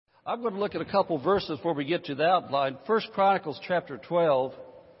I'm going to look at a couple verses before we get to the outline. 1 Chronicles chapter 12.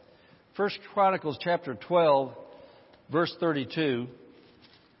 1 Chronicles chapter 12, verse 32.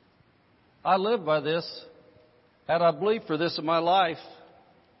 I live by this, and I believe for this in my life.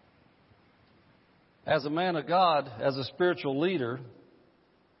 As a man of God, as a spiritual leader.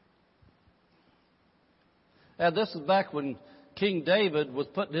 And this is back when King David was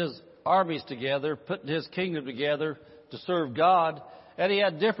putting his armies together, putting his kingdom together to serve God. And he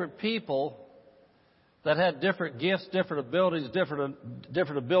had different people that had different gifts, different abilities, different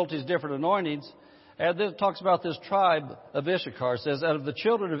anointings. And then it talks about this tribe of Issachar. It says, "And of the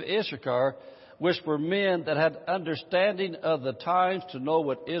children of Issachar, which were men that had understanding of the times to know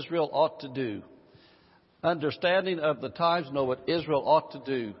what Israel ought to do." Understanding of the times to know what Israel ought to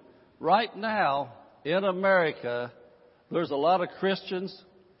do. Right now, in America, there's a lot of Christians,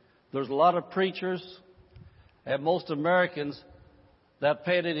 there's a lot of preachers, and most Americans that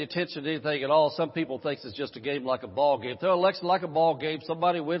pay any attention to anything at all. Some people think it's just a game like a ball game. They're elected like a ball game.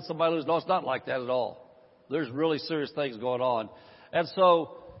 Somebody wins, somebody loses. No, it's not like that at all. There's really serious things going on. And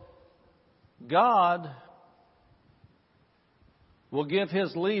so, God will give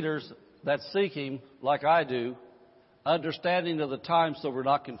His leaders that seek Him, like I do, understanding of the times so we're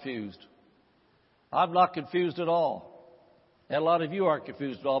not confused. I'm not confused at all. And a lot of you aren't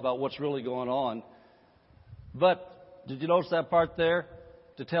confused at all about what's really going on. But did you notice that part there?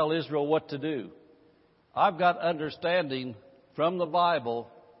 To tell Israel what to do. I've got understanding from the Bible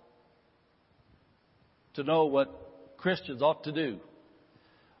to know what Christians ought to do.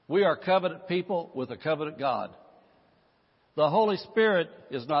 We are covenant people with a covenant God. The Holy Spirit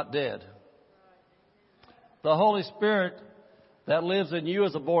is not dead. The Holy Spirit that lives in you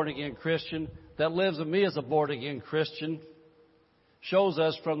as a born-again Christian, that lives in me as a born-again Christian, shows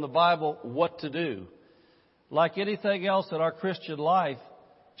us from the Bible what to do. Like anything else in our Christian life,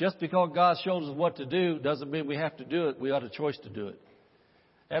 just because God shows us what to do doesn't mean we have to do it. We got a choice to do it.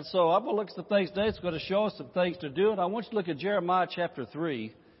 And so I'm going to look at some things today. It's going to show us some things to do. And I want you to look at Jeremiah chapter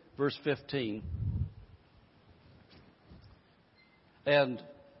 3, verse 15. And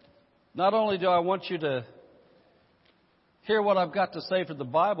not only do I want you to hear what I've got to say from the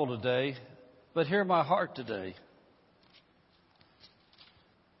Bible today, but hear my heart today.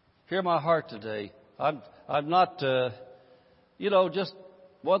 Hear my heart today. I'm not, just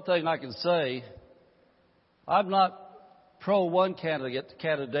one thing I can say. I'm not pro one candidate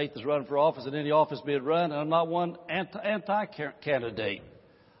that's running for office in any office being run, and I'm not one anti-candidate.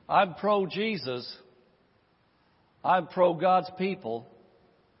 I'm pro Jesus. I'm pro God's people.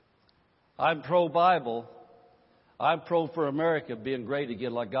 I'm pro Bible. I'm pro for America being great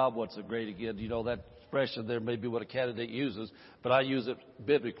again like God wants it great again. You know, that expression there may be what a candidate uses, but I use it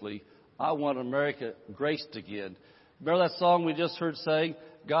biblically. I want America graced again. Remember that song we just heard saying,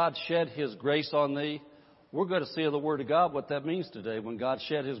 God shed His grace on thee? We're going to see in the Word of God what that means today when God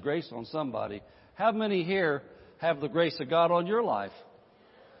shed His grace on somebody. How many here have the grace of God on your life?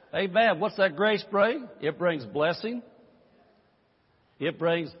 Amen. What's that grace bring? It brings blessing. It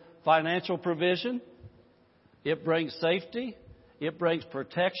brings financial provision. It brings safety. It brings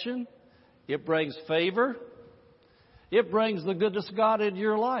protection. It brings favor. It brings the goodness of God into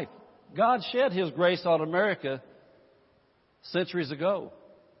your life. God shed His grace on America centuries ago.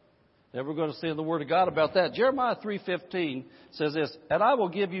 And we're going to see in the Word of God about that. Jeremiah 3:15 says this, "And I will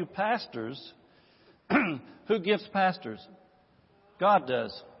give you pastors." Who gives pastors? God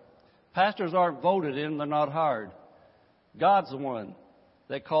does. Pastors aren't voted in, they're not hired. God's the one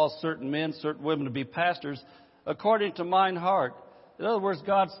that calls certain men, certain women to be pastors according to mine heart. In other words,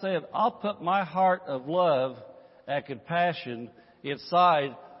 God said, I'll put my heart of love and compassion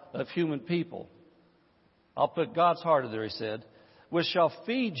inside of human people. I'll put God's heart in there, He said, which shall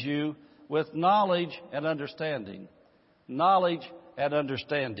feed you with knowledge and understanding. Knowledge and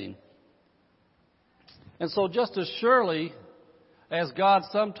understanding. And so just as surely as God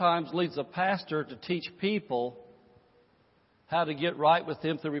sometimes leads a pastor to teach people how to get right with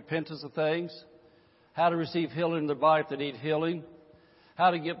Him through repentance of things, how to receive healing in their body if they need healing,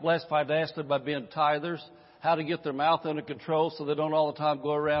 how to get blessed financially by being tithers, how to get their mouth under control so they don't all the time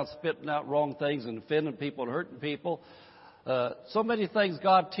go around spitting out wrong things and offending people and hurting people. So many things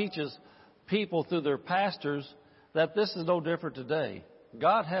God teaches people through their pastors that this is no different today.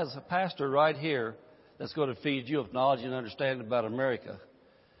 God has a pastor right here that's going to feed you with knowledge and understanding about America.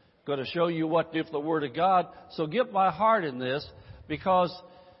 Going to show you what to do for the Word of God. So get my heart in this, because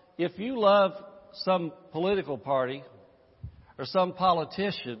if you love some political party or some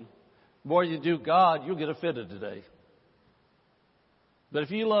politician more than you do God, you'll get offended today. But if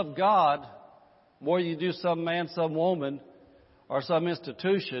you love God more than you do some man, some woman, or some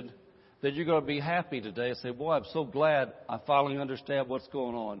institution, that you're going to be happy today and say, boy, I'm so glad I finally understand what's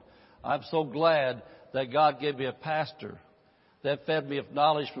going on. I'm so glad that God gave me a pastor that fed me with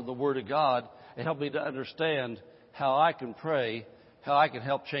knowledge from the Word of God and helped me to understand how I can pray, how I can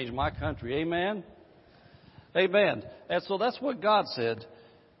help change my country. Amen? Amen. And so that's what God said.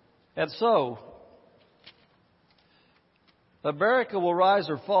 And so, America will rise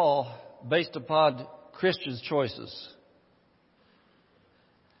or fall based upon Christians' choices.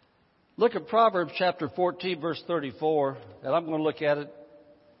 Look at Proverbs chapter 14, verse 34, and I'm going to look at it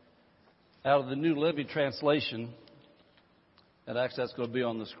out of the New Living Translation. And actually, that's going to be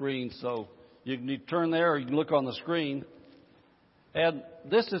on the screen, so you can turn there or you can look on the screen. And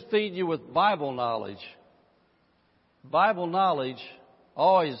this is feeding you with Bible knowledge. Bible knowledge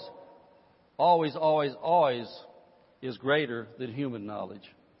always is greater than human knowledge.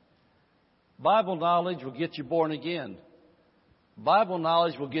 Bible knowledge will get you born again. Bible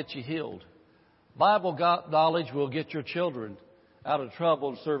knowledge will get you healed. Bible knowledge will get your children out of trouble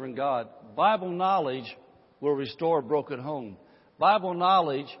and serving God. Bible knowledge will restore a broken home. Bible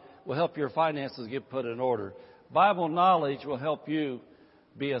knowledge will help your finances get put in order. Bible knowledge will help you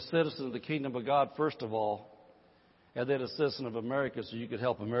be a citizen of the kingdom of God, first of all, and then a citizen of America so you could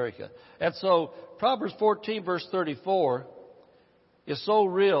help America. And so Proverbs 14, verse 34 is so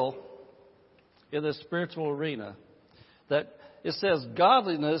real in the spiritual arena that it says,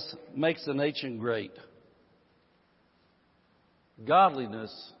 godliness makes a nation great.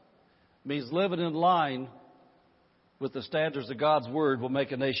 Godliness means living in line with the standards of God's Word will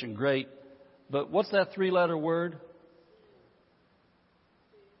make a nation great. But what's that three-letter word?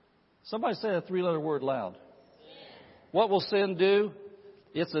 Somebody say that three-letter word loud. What will sin do?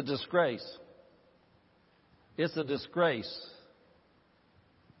 It's a disgrace. It's a disgrace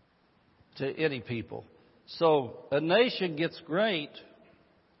to any people. So a nation gets great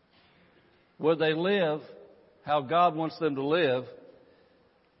where they live how God wants them to live,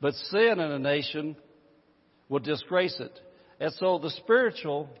 but sin in a nation will disgrace it. And so the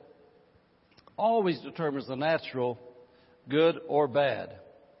spiritual always determines the natural, good or bad.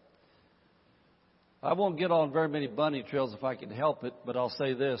 I won't get on very many bunny trails if I can help it, but I'll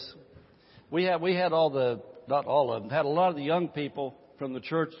say this. We had not all of them, had a lot of the young people from the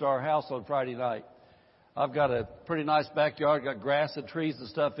church to our house on Friday night. I've got a pretty nice backyard, got grass and trees and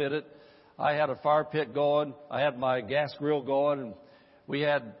stuff in it. I had a fire pit going. I had my gas grill going, and we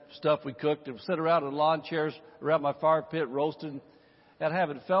had stuff we cooked and sit around in lawn chairs around my fire pit roasting and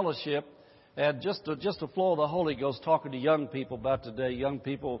having fellowship. And just the flow of the Holy Ghost talking to young people about today, young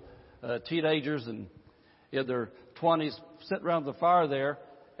people, teenagers and in their 20s sitting around the fire there.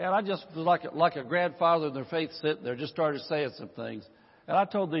 And I just was like a grandfather in their faith sitting there, just started saying some things. And I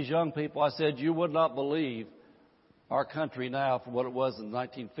told these young people, I said, you would not believe our country now for what it was in the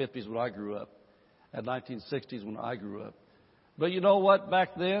 1950s when I grew up, and 1960s when I grew up. But you know what? Back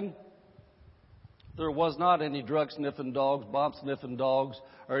then, there was not any drug-sniffing dogs, bomb-sniffing dogs,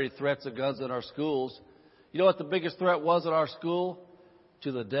 or any threats of guns in our schools. You know what the biggest threat was in our school?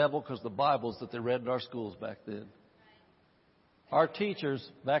 To the devil, because the Bibles that they read in our schools back then. Our teachers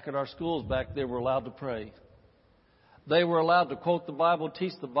back in our schools back then were allowed to pray. They were allowed to quote the Bible,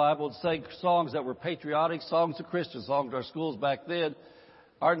 teach the Bible, and sing songs that were patriotic songs of Christian songs in our schools back then.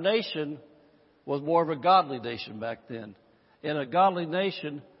 Our nation was more of a godly nation back then. In a godly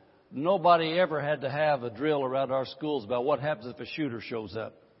nation, nobody ever had to have a drill around our schools about what happens if a shooter shows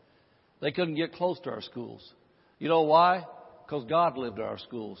up. They couldn't get close to our schools. You know why? Because God lived in our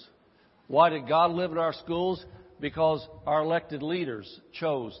schools. Why did God live in our schools? Because our elected leaders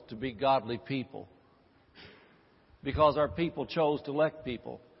chose to be godly people. Because our people chose to elect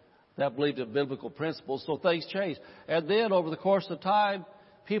people that believed in biblical principles. So things changed. And then over the course of time,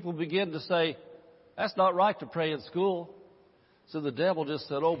 people begin to say, that's not right to pray in school. So the devil just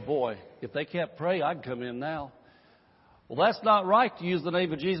said, oh boy, if they can't pray, I can come in now. Well, that's not right to use the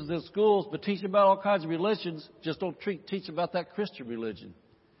name of Jesus in schools, but teach about all kinds of religions. Just don't teach about that Christian religion.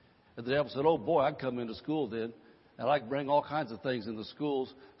 And the devil said, oh boy, I can come into school then. And I can bring all kinds of things into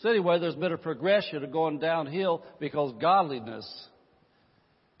schools. So anyway, there's been a progression of going downhill because godliness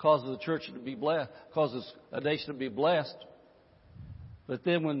causes the church to be blessed, causes a nation to be blessed. But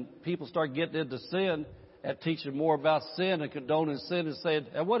then when people start getting into sin and teaching more about sin and condoning sin and saying,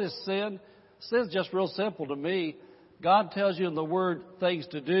 and what is sin? Sin's just real simple to me. God tells you in the Word things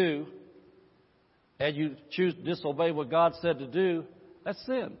to do, and you choose to disobey what God said to do, that's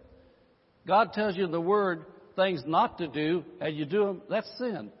sin. God tells you in the Word things not to do, and you do them, that's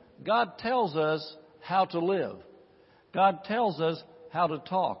sin. God tells us how to live. God tells us how to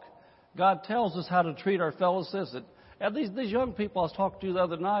talk. God tells us how to treat our fellow citizen. And these young people I was talking to the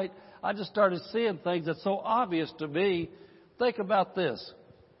other night, I just started seeing things that's so obvious to me. Think about this.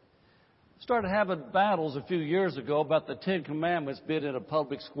 Started having battles a few years ago about the Ten Commandments being in a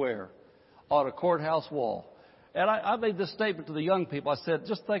public square on a courthouse wall. And I made this statement to the young people. I said,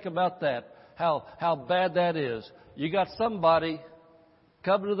 just think about that, how bad that is. You got somebody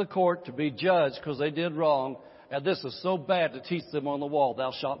coming to the court to be judged because they did wrong, and this is so bad to teach them on the wall,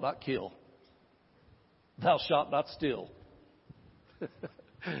 thou shalt not kill. Thou shalt not steal.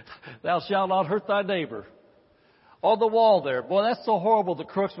 Thou shalt not hurt thy neighbor. On the wall there. Boy, that's so horrible the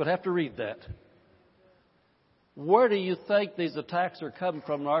crooks would have to read that. Where do you think these attacks are coming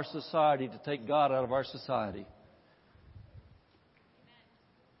from in our society to take God out of our society?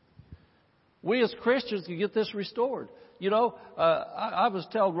 We as Christians can get this restored. You know, I was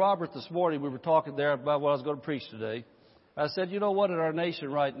telling Robert this morning, we were talking there about what I was going to preach today. I said, you know what, in our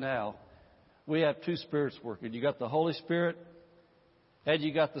nation right now, we have two spirits working. You got the Holy Spirit and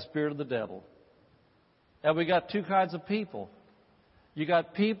you got the spirit of the devil. And we got two kinds of people. You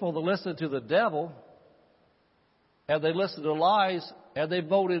got people that listen to the devil, and they listen to lies, and they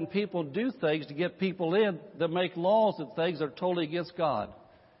vote in people and do things to get people in that make laws and things that are totally against God.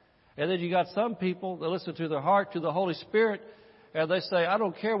 And then you got some people that listen to their heart, to the Holy Spirit, and they say, I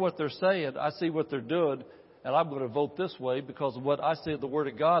don't care what they're saying, I see what they're doing, and I'm going to vote this way because of what I see in the Word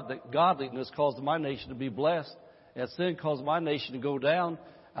of God, that godliness caused my nation to be blessed, and sin caused my nation to go down.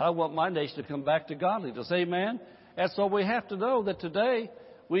 I want my nation to come back to godliness. Amen? And so we have to know that today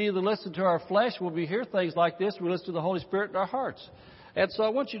we either listen to our flesh when we hear things like this, we listen to the Holy Spirit in our hearts. And so I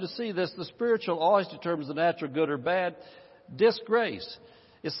want you to see this. The spiritual always determines the natural good or bad. Disgrace.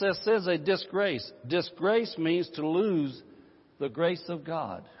 It says a disgrace. Disgrace means to lose the grace of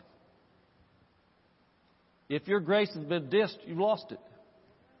God. If your grace has been dissed, you've lost it.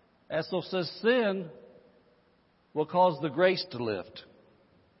 And so it says sin will cause the grace to lift.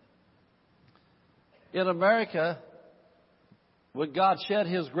 In America, when God shed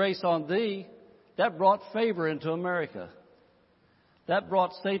His grace on thee, that brought favor into America. That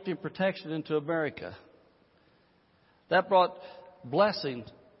brought safety and protection into America. That brought blessing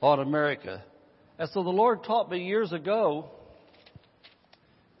on America. And so the Lord taught me years ago,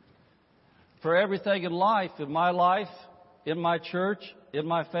 for everything in life, in my church, in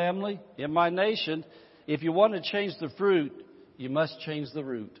my family, in my nation, if you want to change the fruit, you must change the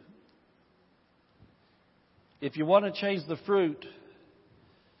root. If you want to change the fruit,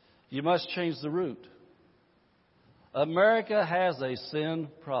 you must change the root. America has a sin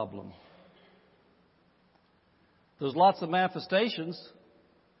problem. There's lots of manifestations.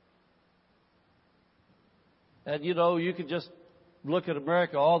 And you know, you could just look at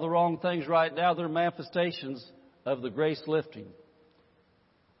America, all the wrong things right now, they're manifestations of the grace lifting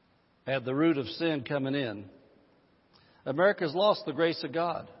and the root of sin coming in. America's lost the grace of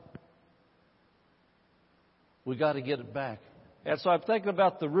God. We got to get it back. And so I'm thinking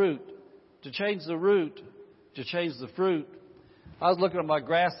about the root. To change the root, to change the fruit. I was looking at my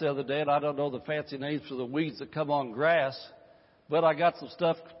grass the other day, and I don't know the fancy names for the weeds that come on grass, but I got some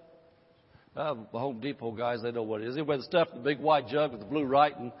stuff. The Home Depot guys, they know what it is. Anyway, the stuff in the big white jug with the blue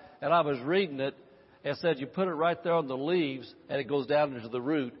writing, and I was reading it, and it said you put it right there on the leaves, and it goes down into the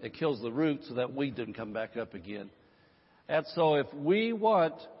root. It kills the root so that weed didn't come back up again. And so if we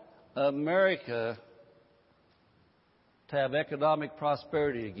want America to have economic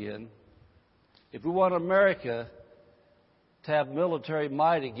prosperity again, if we want America to have military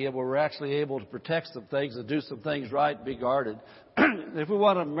might again, where we're actually able to protect some things and do some things right and be guarded, if we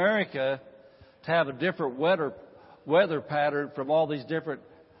want America to have a different weather pattern from all these different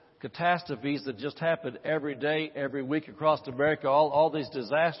catastrophes that just happen every day, every week across America, all these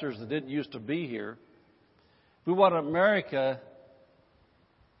disasters that didn't used to be here, if we want America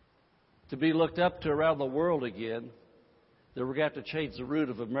to be looked up to around the world again, then we're going to have to change the root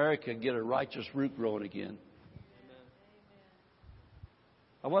of America and get a righteous root growing again. Amen.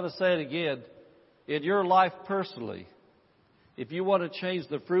 I want to say it again. In your life personally, if you want to change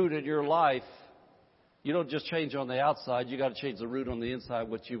the fruit in your life, you don't just change on the outside. You've got to change the root on the inside,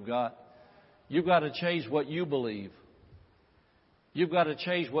 what you've got. You've got to change what you believe. You've got to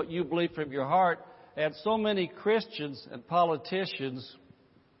change what you believe from your heart. And so many Christians and politicians,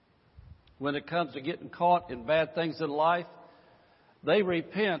 when it comes to getting caught in bad things in life, they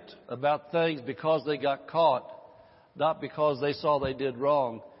repent about things because they got caught, not because they saw they did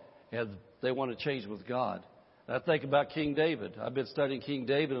wrong and they want to change with God. And I think about King David. I've been studying King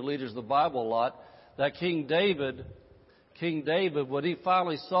David and leaders of the Bible a lot. That King David, when he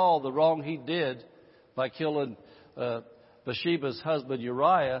finally saw the wrong he did by killing Bathsheba's husband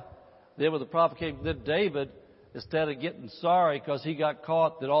Uriah, then when the prophet came, then David instead of getting sorry because he got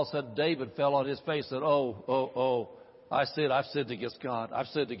caught, then all of a sudden David fell on his face and said, oh, I've sinned against God. I've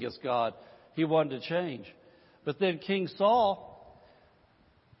sinned against God. He wanted to change. But then King Saul,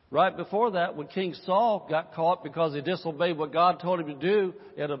 right before that, when King Saul got caught because he disobeyed what God told him to do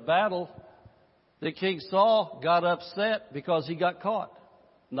in a battle, then King Saul got upset because he got caught,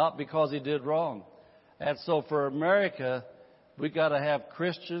 not because he did wrong. And so for America, we got to have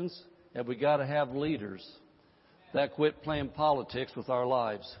Christians and we got to have leaders that quit playing politics with our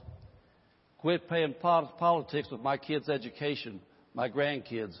lives. Quit playing politics with my kids' education, my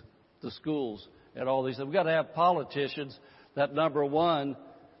grandkids, the schools, and all these things. We've got to have politicians that, number one,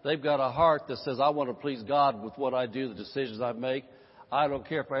 they've got a heart that says, I want to please God with what I do, the decisions I make. I don't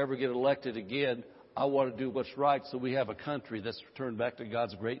care if I ever get elected again. I want to do what's right so we have a country that's returned back to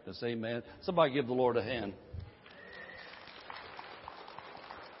God's greatness. Amen. Somebody give the Lord a hand.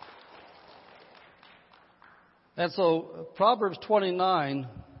 And so Proverbs 29,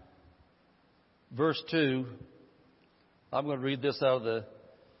 verse 2, I'm going to read this out of the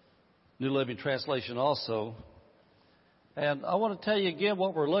New Living Translation also. And I want to tell you again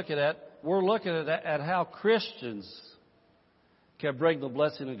what we're looking at. We're looking at how Christians can bring the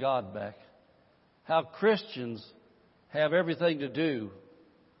blessing of God back. How Christians have everything to do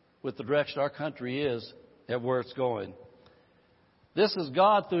with the direction our country is and where it's going. This is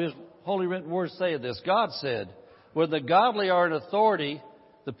God through His holy written word saying this. God said, when the godly are in authority,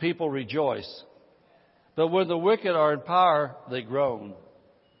 the people rejoice. But when the wicked are in power, they groan.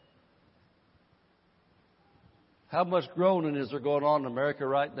 How much groaning is there going on in America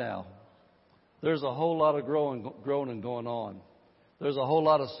right now? There's a whole lot of groaning going on. There's a whole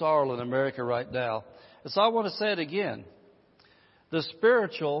lot of sorrow in America right now. And so I want to say it again. The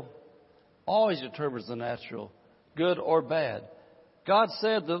spiritual always determines the natural, good or bad. God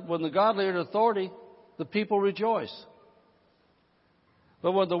said that when the godly are in authority, the people rejoice.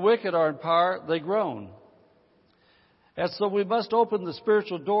 But when the wicked are in power, they groan. And so we must open the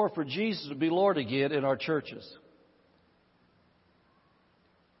spiritual door for Jesus to be Lord again in our churches.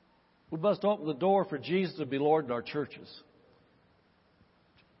 We must open the door for Jesus to be Lord in our churches.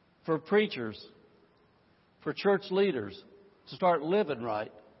 For preachers, for church leaders to start living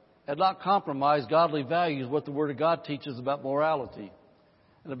right and not compromise godly values, what the Word of God teaches about morality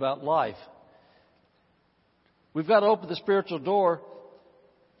and about life. We've got to open the spiritual door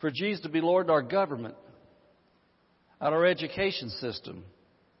for Jesus to be Lord in our government, and our education system,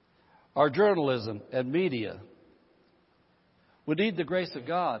 our journalism and media. We need the grace of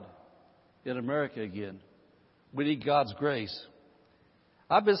God in America again. We need God's grace.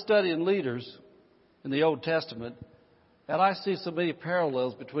 I've been studying leaders in the Old Testament, and I see so many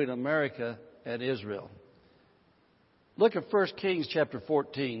parallels between America and Israel. Look at 1 Kings chapter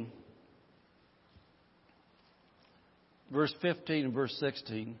 14, verse 15 and verse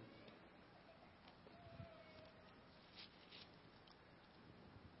 16.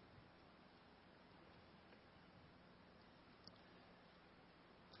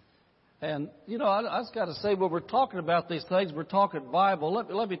 And, I just got to say, when we're talking about these things, we're talking Bible.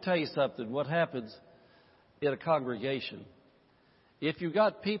 Let me tell you something, what happens in a congregation. If you've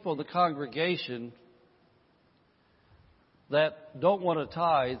got people in the congregation that don't want to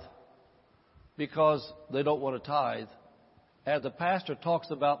tithe because they don't want to tithe, and the pastor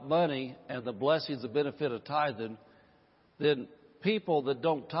talks about money and the blessings, the benefit of tithing, then people that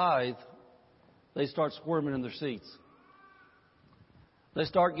don't tithe, they start squirming in their seats. They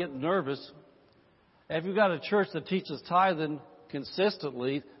start getting nervous. And if you've got a church that teaches tithing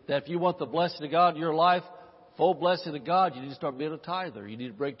consistently, that if you want the blessing of God in your life, full blessing of God, you need to start being a tither. You need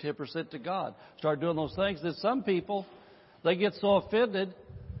to bring 10% to God. Start doing those things. Then some people, they get so offended,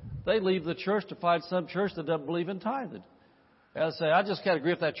 they leave the church to find some church that doesn't believe in tithing. And I say, I just can't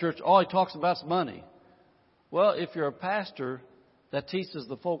agree with that church. All he talks about is money. Well, if you're a pastor that teaches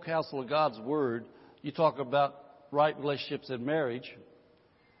the full counsel of God's Word, you talk about right relationships in marriage.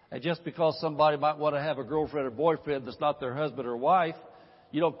 And just because somebody might want to have a girlfriend or boyfriend that's not their husband or wife,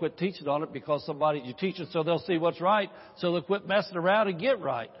 you don't quit teaching on it because you teach it so they'll see what's right, so they'll quit messing around and get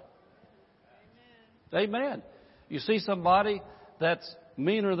right. Amen. Amen. You see somebody that's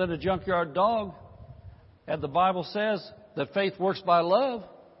meaner than a junkyard dog, and the Bible says that faith works by love,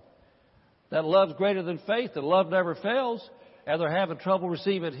 that love's greater than faith, that love never fails, and they're having trouble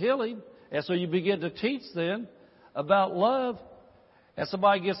receiving healing. And so you begin to teach then about love. And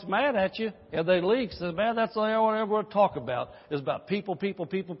somebody gets mad at you, and they leave. Says, man, that's all I ever want to talk about is about people, people,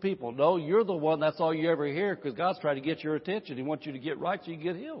 people, people. No, you're the one. That's all you ever hear because God's trying to get your attention. He wants you to get right so you can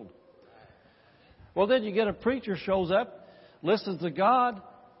get healed. Well, then you get a preacher shows up, listens to God,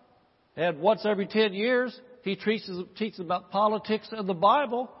 and once every 10 years, he teaches about politics and the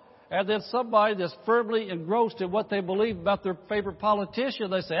Bible. And then somebody that's firmly engrossed in what they believe about their favorite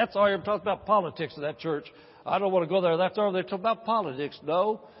politician, they say, that's all you're talking about politics in that church. I don't want to go there. That's all they're talking about politics.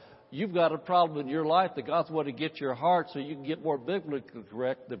 No, you've got a problem in your life that God's wanting to get your heart so you can get more biblically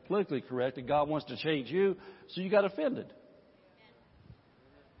correct than politically correct, and God wants to change you, so you got offended.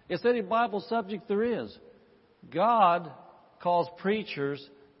 It's any Bible subject there is. God calls preachers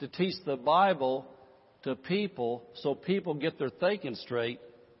to teach the Bible to people so people get their thinking straight,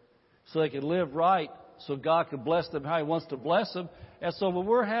 so they can live right, so God can bless them how He wants to bless them. And so when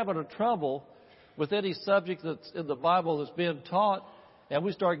we're having a trouble with any subject that's in the Bible that's being taught, and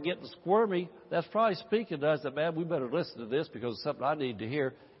we start getting squirmy, that's probably speaking to us that, man, we better listen to this because it's something I need to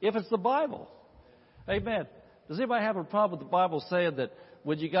hear, if it's the Bible. Amen. Does anybody have a problem with the Bible saying that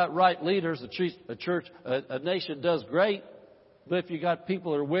when you got right leaders, a nation does great, but if you got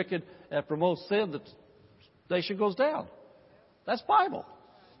people that are wicked and promote sin, the nation goes down? That's Bible.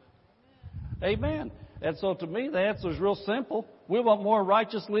 Amen. And so to me, the answer is real simple. We want more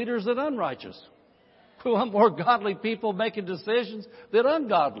righteous leaders than unrighteous. We want more godly people making decisions than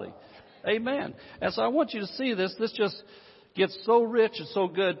ungodly. Amen. And so I want you to see this. This just gets so rich and so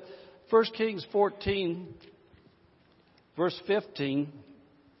good. 1 Kings 14, verse 15,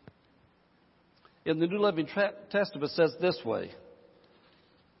 in the New Living Testament says this way.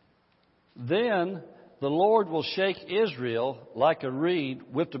 Then the Lord will shake Israel like a reed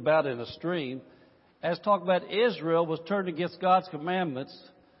whipped about in a stream. As talk about Israel was turned against God's commandments,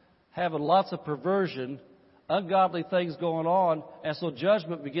 having lots of perversion, ungodly things going on, and so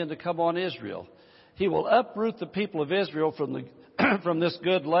judgment began to come on Israel. He will uproot the people of Israel from this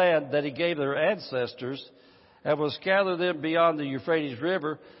good land that He gave their ancestors, and will scatter them beyond the Euphrates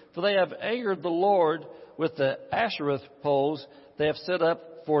River, for they have angered the Lord with the Asherah poles they have set up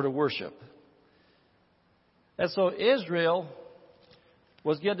for to worship. And so Israel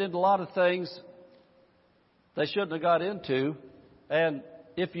was getting into a lot of things they shouldn't have got into. And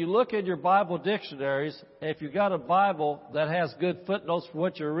if you look in your Bible dictionaries, if you've got a Bible that has good footnotes for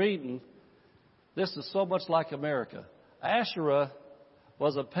what you're reading, this is so much like America. Asherah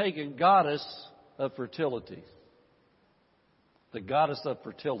was a pagan goddess of fertility. The goddess of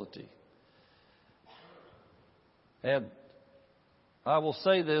fertility. And I will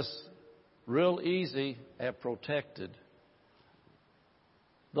say this real easy and protected.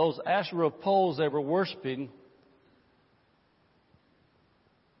 Those Asherah poles they were worshiping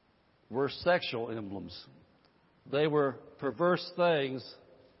were sexual emblems. They were perverse things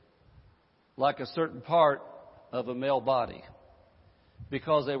like a certain part of a male body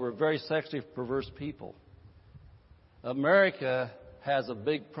because they were very sexually perverse people. America has a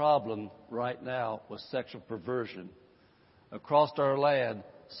big problem right now with sexual perversion. Across our land,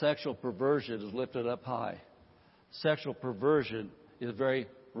 sexual perversion is lifted up high. Sexual perversion is very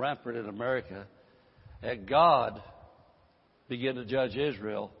rampant in America. And God began to judge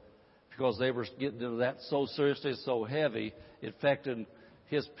Israel because they were getting into that so seriously, so heavy, infecting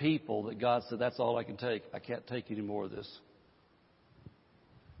His people that God said, that's all I can take. I can't take any more of this.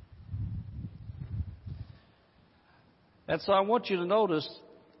 And so I want you to notice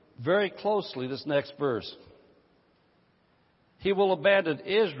very closely this next verse. He will abandon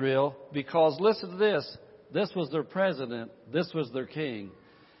Israel because, listen to this, this was their president, this was their king.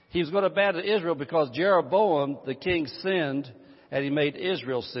 He was going to abandon Israel because Jeroboam, the king, sinned, and he made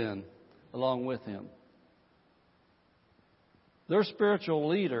Israel sin along with him. Their spiritual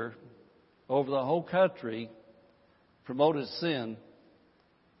leader over the whole country promoted sin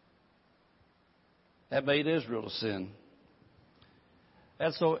and made Israel to sin.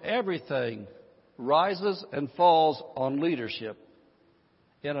 And so everything rises and falls on leadership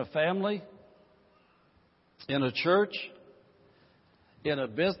in a family, in a church, in a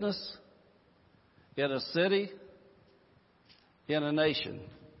business, in a city, in a nation.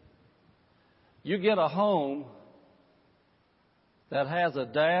 You get a home that has a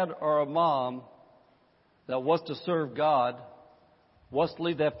dad or a mom that wants to serve God, wants to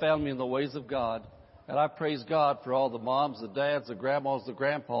lead that family in the ways of God. And I praise God for all the moms, the dads, the grandmas, the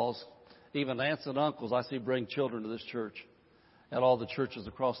grandpas, even aunts and uncles I see bring children to this church and all the churches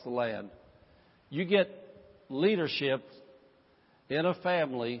across the land. You get leadership in a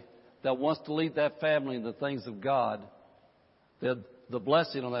family that wants to lead that family in the things of God, then the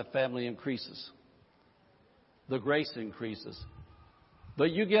blessing on that family increases. The grace increases.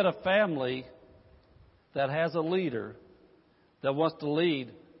 But you get a family that has a leader that wants to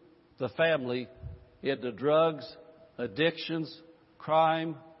lead the family into drugs, addictions,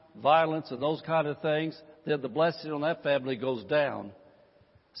 crime, violence, and those kind of things, then the blessing on that family goes down.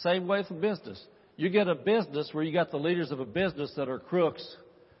 Same way for business. You get a business where you got the leaders of a business that are crooks.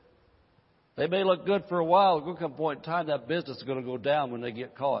 They may look good for a while. There's going to come a point in time that business is going to go down when they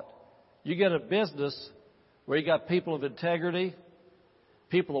get caught. You get a business where you got people of integrity,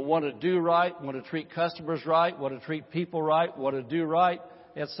 people that want to do right, want to treat customers right, want to treat people right, want to do right,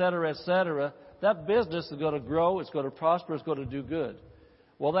 et cetera, et cetera. That business is going to grow, it's going to prosper, it's going to do good.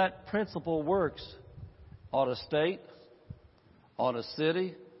 Well, that principle works on a state, on a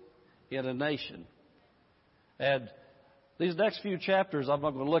city, in a nation. And these next few chapters I'm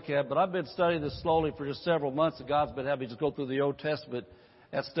not going to look at, but I've been studying this slowly for just several months, and God's been having me just go through the Old Testament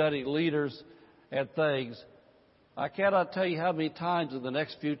and study leaders and things. I cannot tell you how many times in the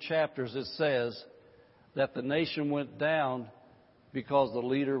next few chapters it says that the nation went down because the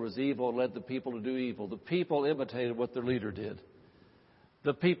leader was evil and led the people to do evil. The people imitated what their leader did.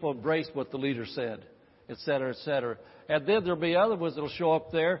 The people embraced what the leader said, et cetera, et cetera. And then there'll be other ones that'll show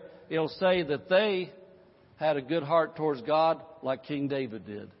up there. It'll say that they had a good heart towards God like King David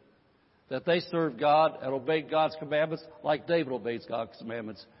did. That they served God and obeyed God's commandments like David obeyed God's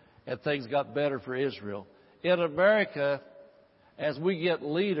commandments. And things got better for Israel. In America, as we get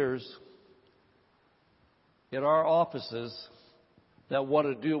leaders in our offices that want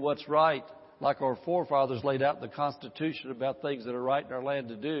to do what's right, like our forefathers laid out in the Constitution about things that are right in our land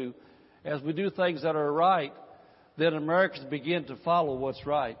to do, as we do things that are right, then Americans begin to follow what's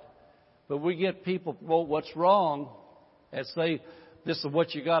right. But we get people promote what's wrong and say, this is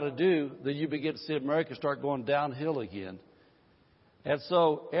what you got to do, then you begin to see America start going downhill again. And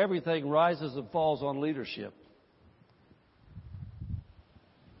so everything rises and falls on leadership.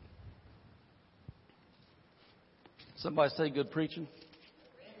 Somebody say good preaching?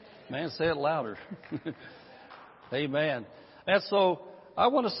 Man, say it louder. Amen. And so I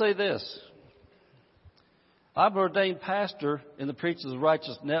want to say this. I'm an ordained pastor in the Preachers of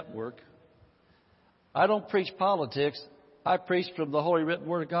Righteous Network. I don't preach politics. I preach from the Holy Written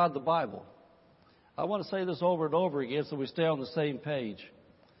Word of God, the Bible. I want to say this over and over again so we stay on the same page.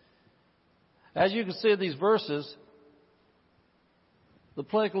 As you can see in these verses, the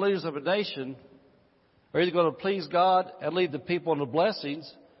political leaders of a nation are either going to please God and lead the people into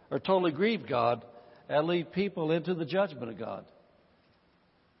blessings or totally grieve God and lead people into the judgment of God.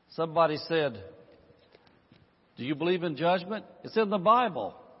 Somebody said, do you believe in judgment? It's in the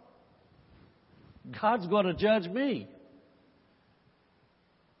Bible. God's going to judge me.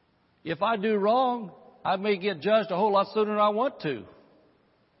 If I do wrong, I may get judged a whole lot sooner than I want to.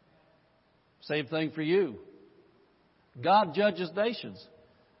 Same thing for you. God judges nations.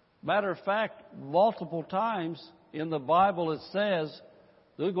 Matter of fact, multiple times in the Bible it says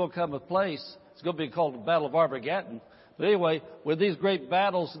there's going to come a place, it's going to be called the Battle of Armageddon. But anyway, when these great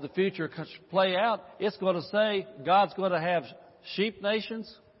battles in the future play out, it's going to say God's going to have sheep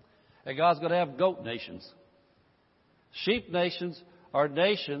nations and God's going to have goat nations. Sheep nations are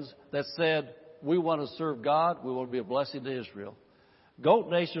nations that said, we want to serve God, we want to be a blessing to Israel. Goat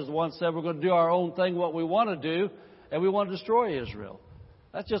nations are the ones that said, we're going to do our own thing, what we want to do, and we want to destroy Israel.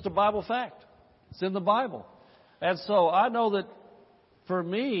 That's just a Bible fact. It's in the Bible. And so I know that for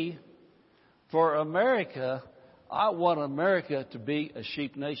me, for America, I want America to be a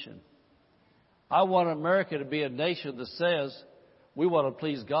sheep nation. I want America to be a nation that says, we want to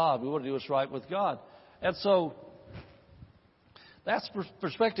please God, we want to do what's right with God. And so that's the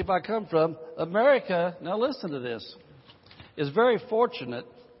perspective I come from. America, now listen to this, is very fortunate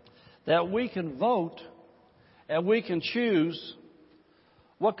that we can vote and we can choose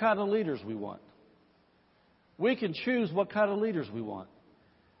what kind of leaders we want. We can choose what kind of leaders we want.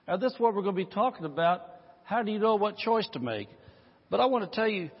 Now, this is what we're going to be talking about. How do you know what choice to make? But I want to tell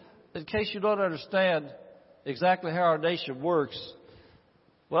you, in case you don't understand exactly how our nation works,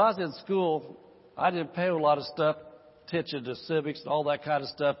 when I was in school, I didn't pay a lot of attention to civics and all that kind of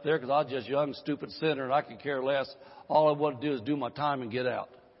stuff there because I was just a young, stupid sinner and I could care less. All I want to do is do my time and get out.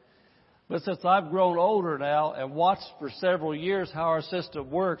 But since I've grown older now and watched for several years how our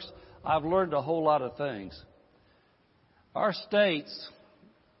system works, I've learned a whole lot of things. Our states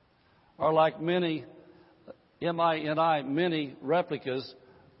are like many many replicas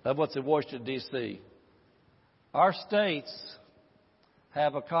of what's in Washington, D.C. Our states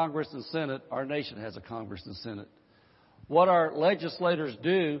have a Congress and Senate. Our nation has a Congress and Senate. What our legislators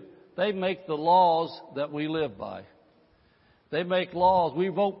do, they make the laws that we live by. They make laws. We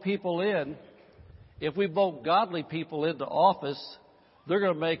vote people in. If we vote godly people into office, they're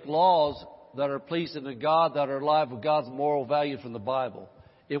going to make laws that are pleasing to God, that are alive with God's moral value from the Bible.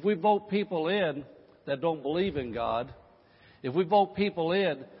 If we vote people in that don't believe in God, if we vote people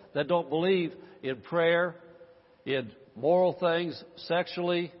in that don't believe in prayer, in moral things,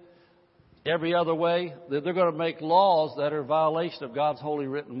 sexually, every other way, that they're going to make laws that are a violation of God's holy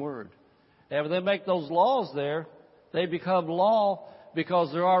written word. And when they make those laws there, they become law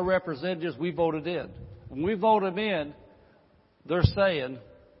because there are representatives we voted in. When we vote them in, they're saying,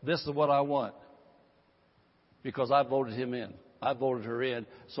 this is what I want. Because I voted him in. I voted her in.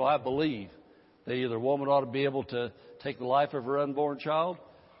 So I believe that either a woman ought to be able to take the life of her unborn child,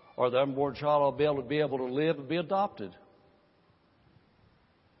 or the unborn child ought to be able to live and be adopted.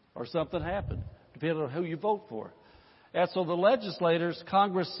 Or something happened, depending on who you vote for. And so the legislators,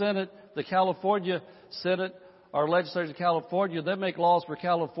 Congress, Senate, the California Senate, our legislators in California, they make laws for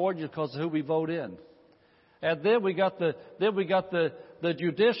California because of who we vote in. And then we got the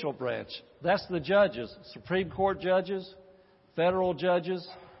judicial branch. That's the judges, Supreme Court judges, federal judges,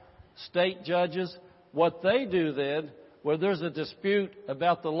 state judges. What they do then, when there's a dispute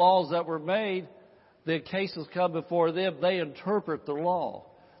about the laws that were made, the cases come before them. They interpret the law.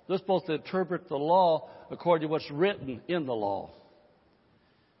 They're supposed to interpret the law according to what's written in the law.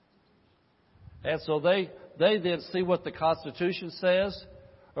 And so they then see what the Constitution says,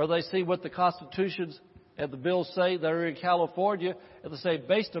 or they see what the Constitutions and the bills say that are in California, and they say,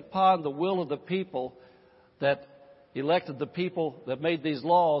 based upon the will of the people that elected the people that made these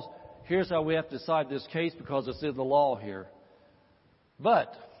laws, here's how we have to decide this case because it's in the law here.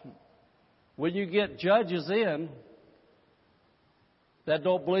 But when you get judges in that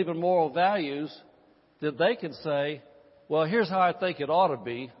don't believe in moral values, then they can say, well, here's how I think it ought to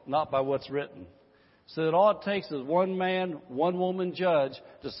be, not by what's written. So that all it takes is one man, one woman judge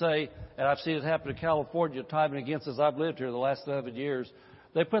to say, and I've seen it happen in California time and again since I've lived here the last 7 years,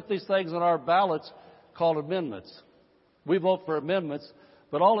 they put these things on our ballots called amendments. We vote for amendments,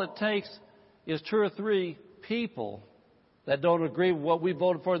 but all it takes is 2 or 3 people that don't agree with what we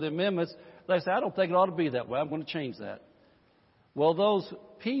voted for the amendments. They say, I don't think it ought to be that way. I'm going to change that. Well, those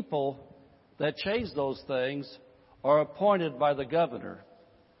people that change those things are appointed by the governor.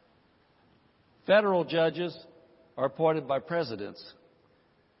 Federal judges are appointed by presidents.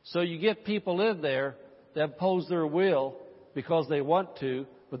 So you get people in there that impose their will because they want to,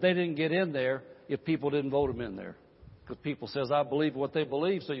 but they didn't get in there if people didn't vote them in there. Because people says, I believe what they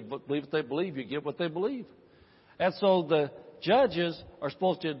believe, so you believe what they believe, you get what they believe. And so the judges are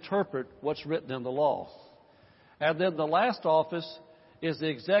supposed to interpret what's written in the law. And then the last office is the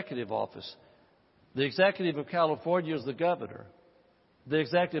executive office. The executive of California is the governor. The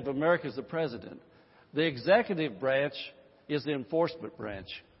executive of America is the president. The executive branch is the enforcement branch.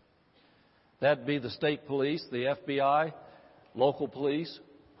 That'd be the state police, the FBI, local police,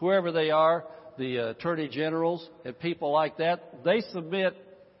 whoever they are, the attorney generals and people like that. They submit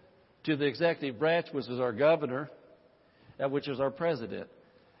to the executive branch, which is our governor, and which is our president.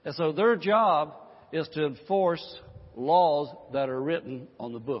 And so their job is to enforce laws that are written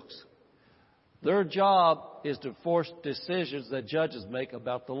on the books. Their job is to force decisions that judges make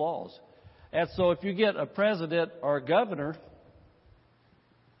about the laws. And so if you get a president or a governor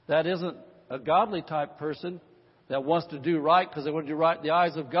that isn't a godly type person that wants to do right because they want to do right in the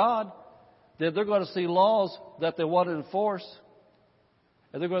eyes of God, then they're going to see laws that they want to enforce.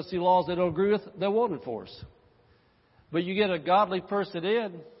 And they're going to see laws they don't agree with, they won't enforce. But you get a godly person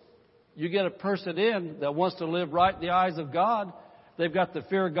in, you get a person in that wants to live right in the eyes of God, they've got the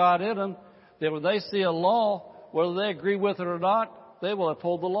fear of God in them, then when they see a law, whether they agree with it or not, they will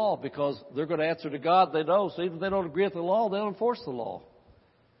uphold the law because they're going to answer to God, they know. So even if they don't agree with the law, they'll enforce the law.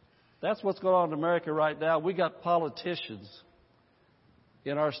 That's what's going on in America right now. We got politicians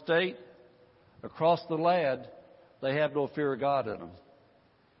in our state, across the land, they have no fear of God in them.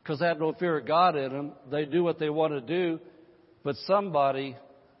 Because they have no fear of God in them, they do what they want to do, but somebody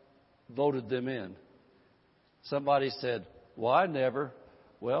voted them in. Somebody said, well, I never.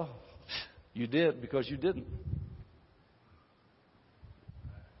 Well, you did because you didn't.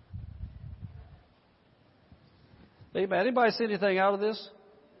 Amen. Anybody see anything out of this?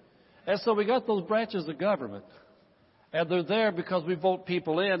 And so we got those branches of government. And they're there because we vote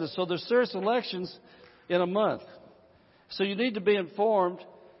people in. And so there's serious elections in a month. So you need to be informed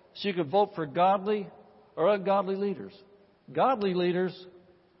so you can vote for godly or ungodly leaders. Godly leaders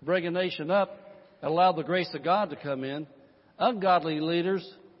bring a nation up and allow the grace of God to come in. Ungodly leaders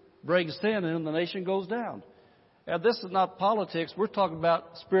bring sin in and the nation goes down. And this is not politics. We're talking about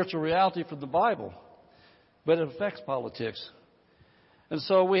spiritual reality from the Bible. But it affects politics. And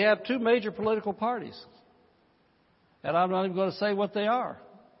so we have 2 major political parties. And I'm not even going to say what they are.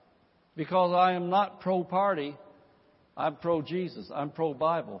 Because I am not pro-party. I'm pro-Jesus. I'm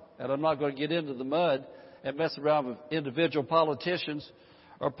pro-Bible. And I'm not going to get into the mud and mess around with individual politicians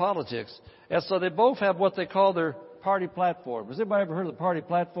or politics. And so they both have what they call their party platform. Has anybody ever heard of the party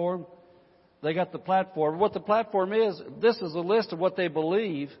platform? They got the platform. What the platform is, this is a list of what they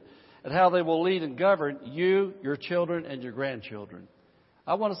believe and how they will lead and govern you, your children, and your grandchildren.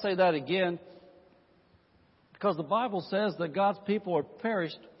 I want to say that again because the Bible says that God's people are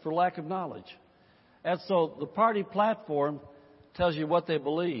perished for lack of knowledge. And so the party platform tells you what they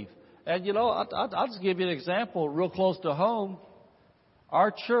believe. And, you know, I'll just give you an example real close to home.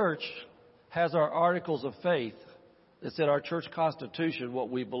 Our church has our articles of faith. It's in our church constitution what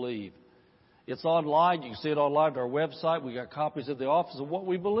we believe. It's online. You can see it online on our website. We got copies at the office of what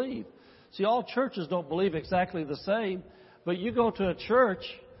we believe. See, all churches don't believe exactly the same, but you go to a church,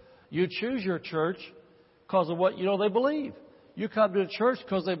 you choose your church because of what, you know, they believe. You come to a church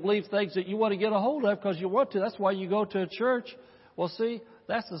because they believe things that you want to get a hold of because you want to. That's why you go to a church. Well, see,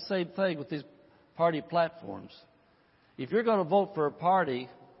 that's the same thing with these party platforms. If you're going to vote for a party,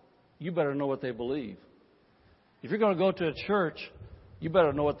 you better know what they believe. If you're going to go to a church, you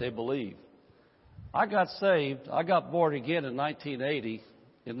better know what they believe. I got saved. I got born again in 1980.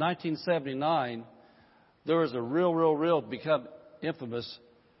 In 1979, there was a real become infamous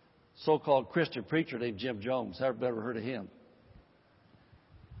so-called Christian preacher named Jim Jones. Have ever heard of him?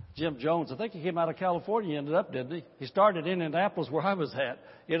 Jim Jones, I think he came out of California, ended up, didn't he? He started in Indianapolis where I was at,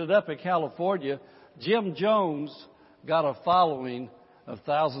 ended up in California. Jim Jones got a following of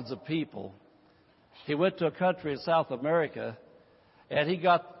thousands of people. He went to a country in South America, and he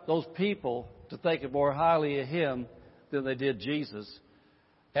got those people to think more highly of him than they did Jesus.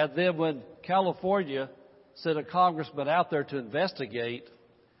 And then when California sent a congressman out there to investigate,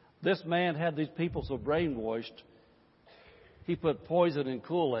 this man had these people so brainwashed, he put poison in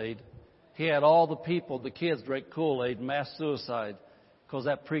Kool-Aid. He had all the people, the kids, drink Kool-Aid, mass suicide, because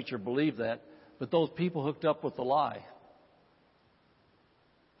that preacher believed that. But those people hooked up with the lie.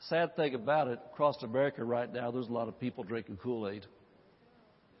 Sad thing about it, across America right now, there's a lot of people drinking Kool-Aid.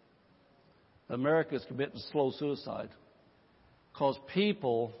 America is committing slow suicide because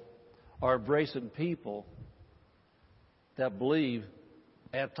people are embracing people that believe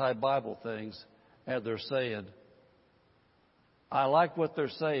anti-Bible things, and they're saying, I like what they're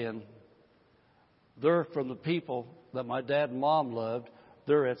saying. They're from the people that my dad and mom loved.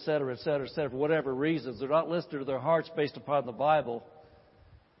 They're et cetera, for whatever reasons. They're not listening to their hearts based upon the Bible,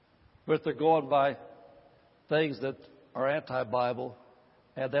 but they're going by things that are anti-Bible,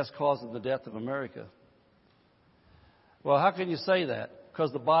 and that's causing the death of America. Well, how can you say that?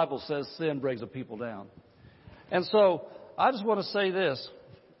 Because the Bible says sin brings the people down. And so I just want to say this.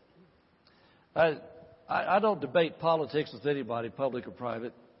 I don't debate politics with anybody, public or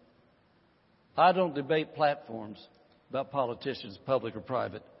private. I don't debate platforms about politicians, public or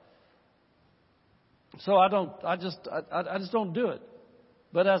private. So I just don't do it.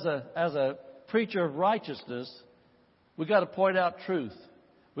 But as a preacher of righteousness, we got to point out truth.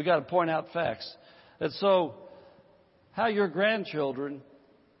 We got to point out facts. And so, how your grandchildren,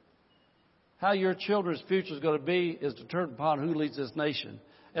 how your children's future is going to be is determined upon who leads this nation.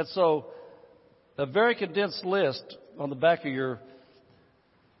 And so, a very condensed list on the back of your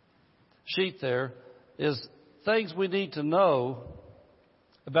sheet there is things we need to know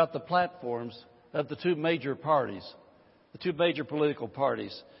about the platforms of the two major parties, the two major political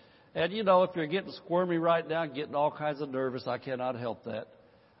parties. And, you know, if you're getting squirmy right now, getting all kinds of nervous, I cannot help that.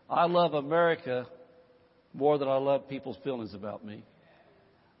 I love America more than I love people's feelings about me.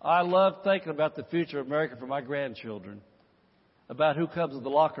 I love thinking about the future of America for my grandchildren, about who comes in the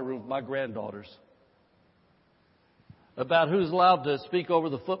locker room with my granddaughters, about who's allowed to speak over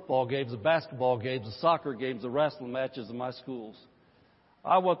the football games, the basketball games, the soccer games, the wrestling matches in my schools.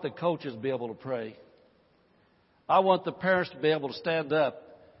 I want the coaches to be able to pray. I want the parents to be able to stand up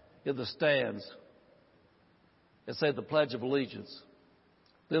in the stands and say the Pledge of Allegiance,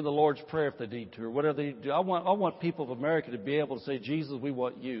 then the Lord's Prayer if they need to, or whatever they need to do. I want people of America to be able to say, Jesus, we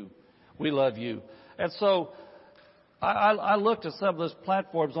want you. We love you. And so I looked at some of those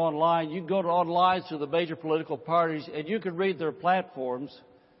platforms online. You can go to online to the major political parties, and you can read their platforms,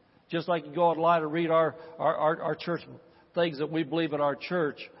 just like you go online and read our church things that we believe in our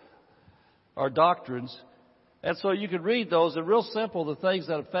church, our doctrines. And so you can read those. They're real simple, the things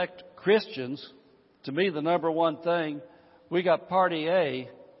that affect Christians. To me, the number one thing, we got Party A.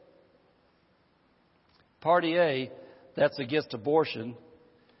 Party A, that's against abortion.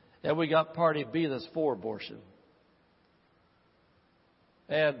 And we got Party B, that's for abortion.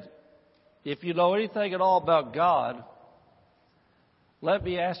 And if you know anything at all about God, let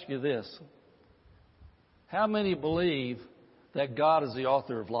me ask you this. How many believe that God is the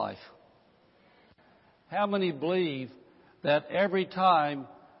author of life? How many believe that every time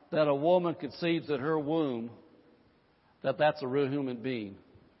that a woman conceives in her womb, that that's a real human being?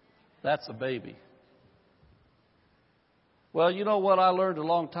 That's a baby. Well, you know what I learned a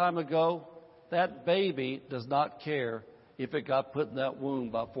long time ago? That baby does not care if it got put in that womb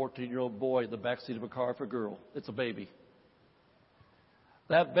by a 14-year-old boy in the backseat of a car for a girl. It's a baby.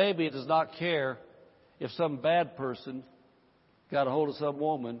 That baby does not care if some bad person got a hold of some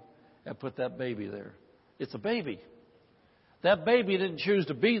woman and put that baby there. It's a baby. That baby didn't choose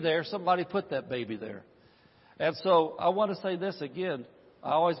to be there. Somebody put that baby there. And so I want to say this again.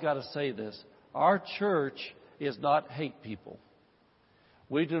 I always got to say this. Our church is not hate people.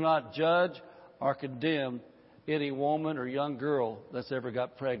 We do not judge or condemn any woman or young girl that's ever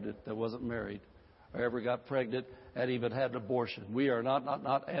got pregnant that wasn't married or ever got pregnant and even had an abortion. We are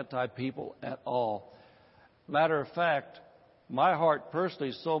not anti-people at all. Matter of fact, my heart personally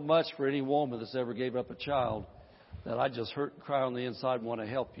is so much for any woman that's ever gave up a child that I just hurt and cry on the inside and want to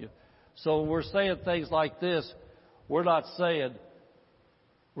help you. So when we're saying things like this, we're not saying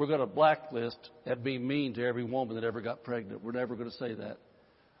we're going to blacklist and be mean to every woman that ever got pregnant. We're never going to say that.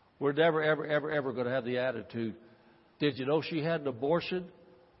 We're never, ever going to have the attitude, did you know she had an abortion?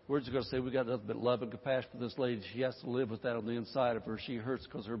 We're just going to say we got nothing but love and compassion for this lady. She has to live with that on the inside of her. She hurts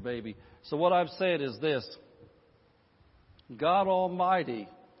because her baby. So what I'm saying is this. God Almighty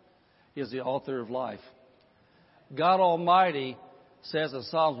is the author of life. God Almighty says in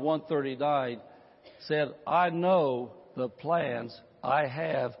Psalms 139, said, I know the plans I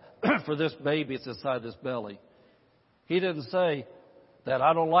have for this baby that's inside this belly. He didn't say that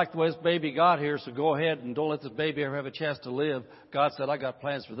I don't like the way this baby got here, so go ahead and don't let this baby ever have a chance to live. God said, I got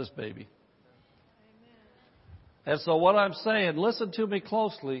plans for this baby. Amen. And so what I'm saying, listen to me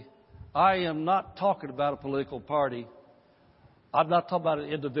closely. I am not talking about a political party. I'm not talking about an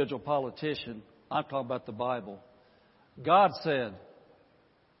individual politician. I'm talking about the Bible. God said,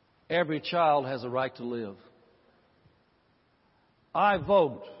 every child has a right to live. I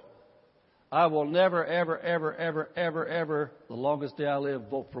vote. I will never, ever, the longest day I live,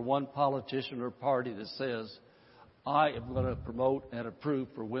 vote for one politician or party that says, I am going to promote and approve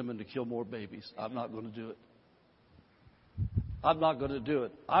for women to kill more babies. I'm not going to do it. I'm not going to do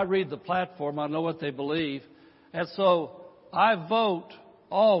it. I read the platform. I know what they believe. And so I vote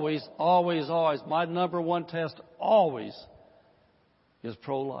always. My number one test always is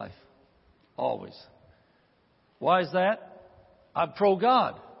pro-life. Always. Why is that? I'm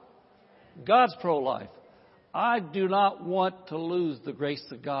pro-God. God's pro-life. I do not want to lose the grace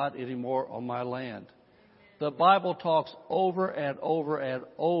of God anymore on my land. The Bible talks over and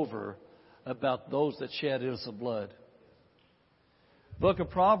over about those that shed innocent blood. Book of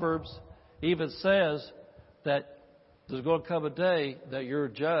Proverbs even says that there's going to come a day that you're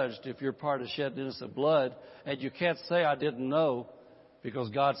judged if you're part of shedding innocent blood, and you can't say I didn't know because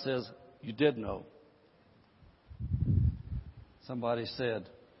God says you did know. Somebody said,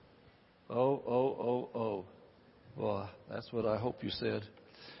 oh. Well, that's what I hope you said.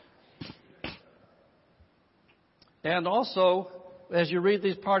 And also, as you read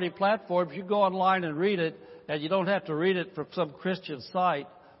these party platforms, you go online and read it, and you don't have to read it from some Christian site.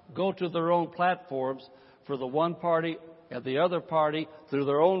 Go to their own platforms for the one party and the other party through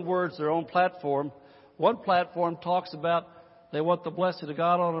their own words, their own platform. One platform talks about they want the blessing of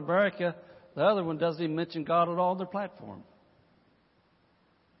God on America. The other one doesn't even mention God at all on their platform.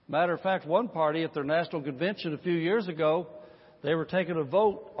 Matter of fact, one party at their national convention a few years ago, they were taking a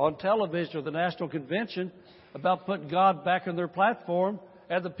vote on television at the national convention about putting God back in their platform,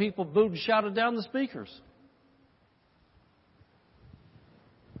 and the people booed and shouted down the speakers.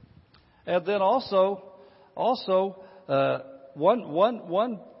 And then also,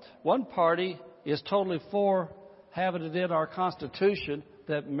 one party is totally for having it in our Constitution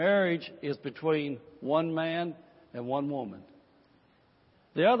that marriage is between one man and one woman.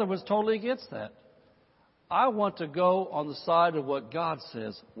 The other was totally against that. I want to go on the side of what God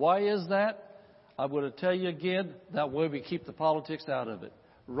says. Why is that? I'm going to tell you again, that way we keep the politics out of it.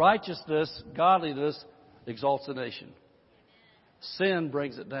 Righteousness, godliness exalts a nation. Sin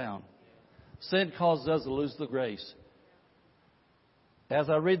brings it down. Sin causes us to lose the grace. As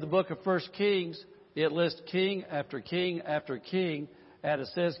I read the book of 1 Kings, it lists king after king after king, and it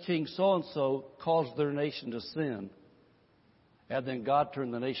says King so-and-so caused their nation to sin. And then God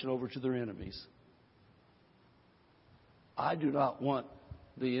turned the nation over to their enemies. I do not want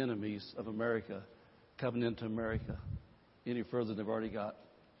the enemies of America coming into America any further than they've already got.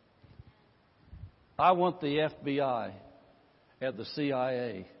 I want the FBI and the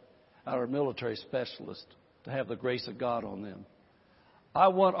CIA, our military specialists, to have the grace of God on them. I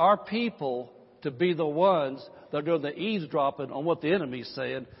want our people to be the ones that are doing the eavesdropping on what the enemy's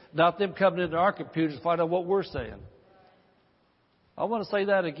saying, not them coming into our computers to find out what we're saying. I want to say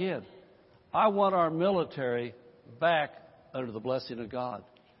that again. I want our military back under the blessing of God.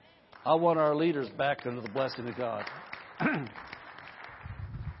 I want our leaders back under the blessing of God.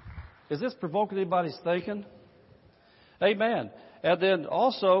 Is this provoking anybody's thinking? Amen. And then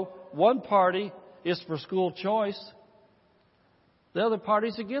also, one party is for school choice. The other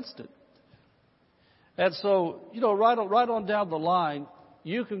party's against it. And so, right on down the line,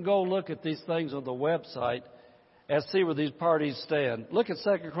 you can go look at these things on the website and see where these parties stand. Look at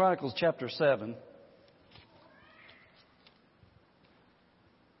 2 Chronicles chapter 7.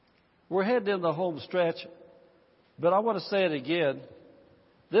 We're heading in the home stretch, but I want to say it again.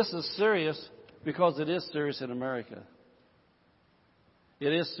 This is serious because it is serious in America.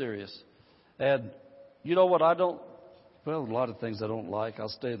 It is serious. And you know what a lot of things I don't like. I'll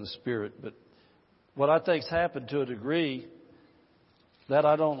stay in the spirit. But what I think's happened to a degree that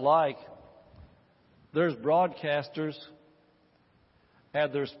I don't like, there's broadcasters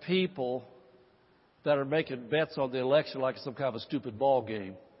and there's people that are making bets on the election like some kind of a stupid ball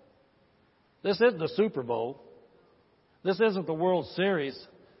game. This isn't the Super Bowl. This isn't the World Series.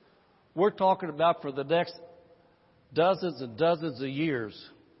 We're talking about for the next dozens and dozens of years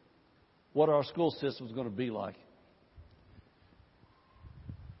what our school system is going to be like.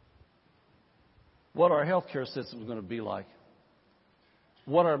 What our healthcare system is going to be like.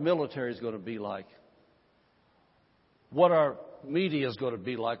 What our military is going to be like. What our media is going to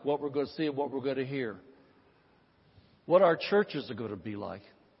be like. What we're going to see and what we're going to hear. What our churches are going to be like.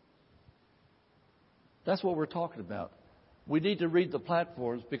 That's what we're talking about. We need to read the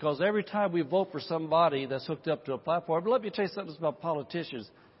platforms because every time we vote for somebody that's hooked up to a platform, but let me tell you something about politicians.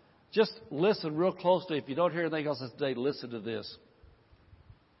 Just listen real closely. If you don't hear anything else today, listen to this.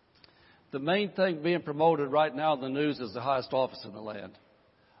 The main thing being promoted right now in the news is the highest office in the land.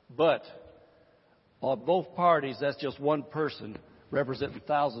 But on both parties, that's just one person representing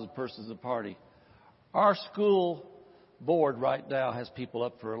thousands of persons in the party. Our school board right now has people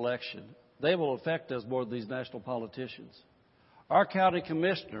up for election. They will affect us more than these national politicians. Our county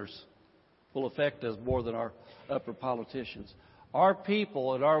commissioners will affect us more than our upper politicians. Our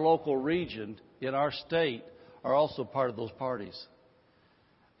people in our local region, in our state, are also part of those parties.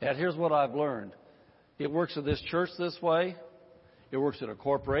 And here's what I've learned. It works in this church this way. It works in a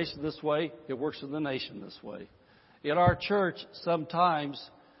corporation this way. It works in the nation this way. In our church, sometimes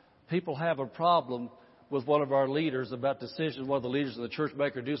people have a problem with one of our leaders about decisions. One of the leaders of the church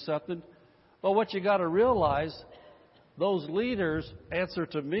make or do something. But what you got to realize, those leaders answer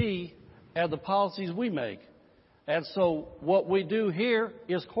to me and the policies we make. And so what we do here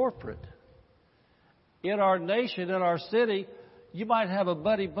is corporate. In our nation, in our city, you might have a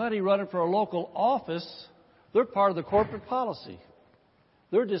buddy running for a local office. They're part of the corporate policy.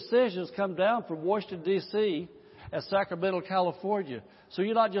 Their decisions come down from Washington, D.C. and Sacramento, California. So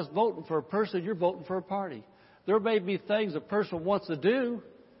you're not just voting for a person, you're voting for a party. There may be things a person wants to do,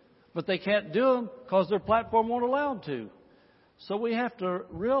 but they can't do them because their platform won't allow them to. So we have to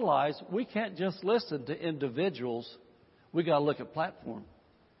realize we can't just listen to individuals. We got to look at platform.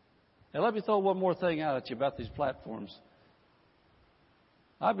 And let me throw one more thing out at you about these platforms.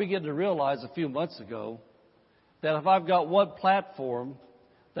 I began to realize a few months ago that if I've got one platform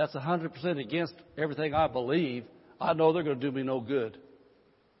that's 100% against everything I believe, I know they're going to do me no good.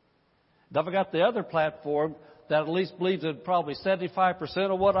 Now, if I got the other platform that at least believes in probably 75%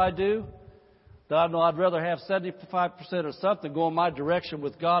 of what I do, then I know I'd rather have 75% of something go in my direction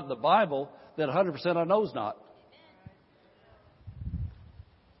with God and the Bible than 100% I know is not.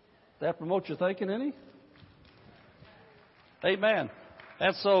 That promote your thinking any? Amen.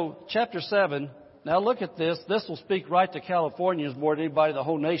 And so, chapter 7, now look at this. This will speak right to Californians more than anybody in the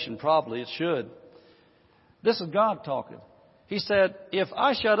whole nation, probably. It should. This is God talking. He said, if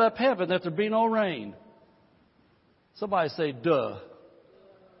I shut up heaven, that there be no rain. Somebody say, duh.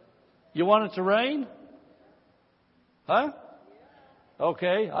 You want it to rain? Huh?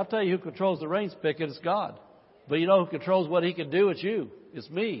 Okay, I'll tell you who controls the rain spigot. It's God. But you know who controls what He can do? It's you. It's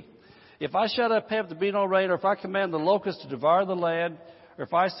me. If I shut up heaven to be no rain, or if I command the locusts to devour the land, or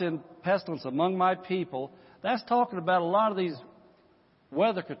if I send pestilence among my people, that's talking about a lot of these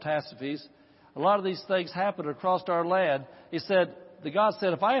weather catastrophes. A lot of these things happen across our land. He said, God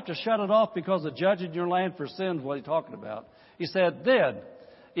said, if I have to shut it off because of judging your land for sins, what He's talking about. He said, then,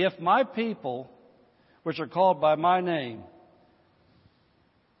 if my people, which are called by my name,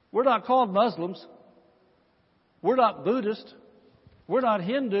 we're not called Muslims, we're not Buddhists, we're not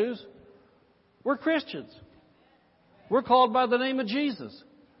Hindus, we're Christians. We're called by the name of Jesus.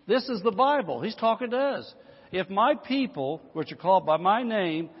 This is the Bible. He's talking to us. If my people, which are called by my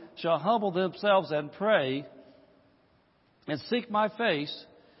name, shall humble themselves and pray and seek my face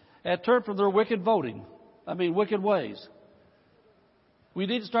and turn from their wicked wicked ways. We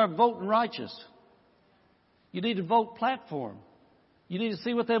need to start voting righteous. You need to vote platform. You need to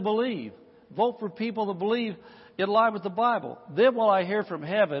see what they believe. Vote for people that believe in line with the Bible. Then will I hear from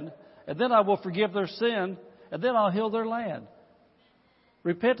heaven, and then I will forgive their sin, and then I'll heal their land.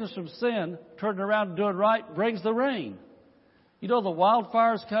 Repentance from sin, turning around and doing right, brings the rain. You know the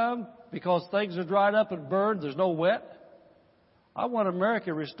wildfires come because things are dried up and burned. There's no wet. I want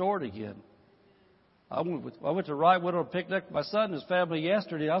America restored again. I went to Wright, went on a picnic with my son and his family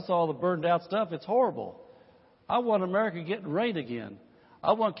yesterday. I saw all the burned out stuff. It's horrible. I want America getting rain again.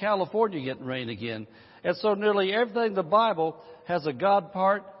 I want California getting rain again. And so nearly everything in the Bible has a God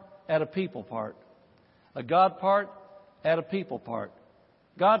part and a people part. A God part and a people part.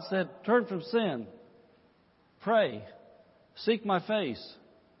 God said, turn from sin. Pray. Seek my face.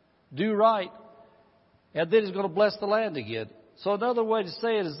 Do right. And then He's going to bless the land again. So another way to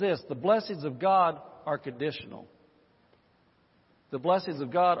say it is this. The blessings of God are conditional. The blessings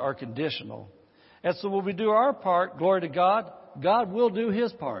of God are conditional. And so when we do our part, glory to God, God will do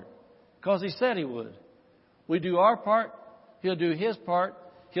His part. Because He said He would. We do our part, He'll do His part,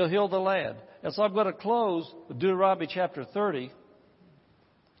 He'll heal the land. And so I'm going to close with Deuteronomy chapter 30.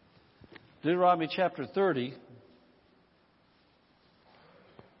 Deuteronomy chapter 30,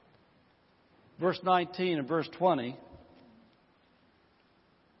 verse 19 and verse 20.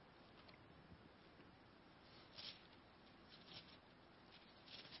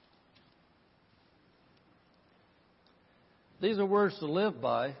 These are words to live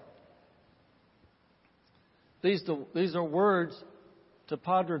by. These are words to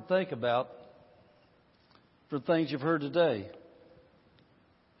ponder and think about for things you've heard today.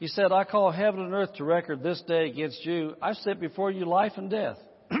 He said, I call heaven and earth to record this day against you. I've set before you life and death,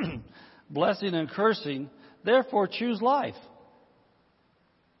 blessing and cursing. Therefore, choose life.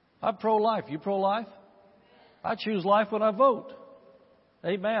 I'm pro-life. You pro-life? I choose life when I vote.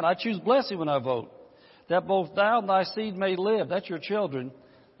 Amen. I choose blessing when I vote. That both thou and thy seed may live. That's your children.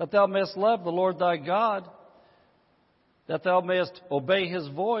 That thou mayest love the Lord thy God. That thou mayest obey His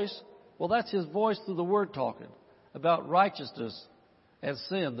voice. Well, that's His voice through the Word talking about righteousness and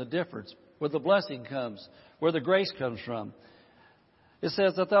sin, the difference, where the blessing comes, where the grace comes from. It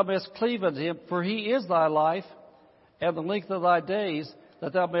says that thou mayest cleave unto Him, for He is thy life and the length of thy days,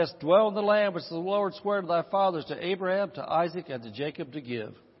 that thou mayest dwell in the land which the Lord sware to thy fathers, to Abraham, to Isaac, and to Jacob to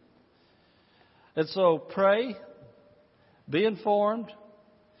give. And so pray, be informed.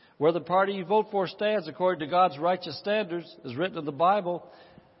 Where the party you vote for stands according to God's righteous standards, is written in the Bible,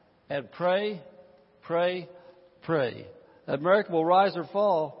 and pray, pray, pray. America will rise or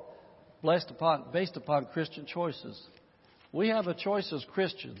fall based upon Christian choices. We have a choice as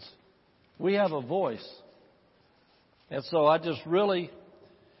Christians. We have a voice. And so I just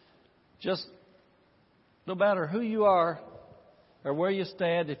no matter who you are or where you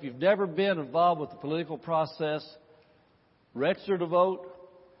stand, if you've never been involved with the political process, register to vote,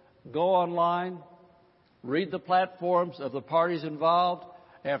 go online, read the platforms of the parties involved,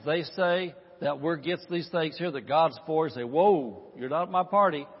 and if they say that we're against these things here that God's for, say, whoa, you're not my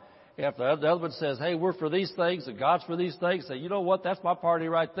party. If the other one says, hey, we're for these things and God's for these things, say, you know what, that's my party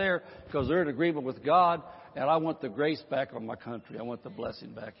right there, because they're in agreement with God, and I want the grace back on my country. I want the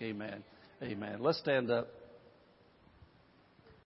blessing back. Amen. Amen. Let's stand up.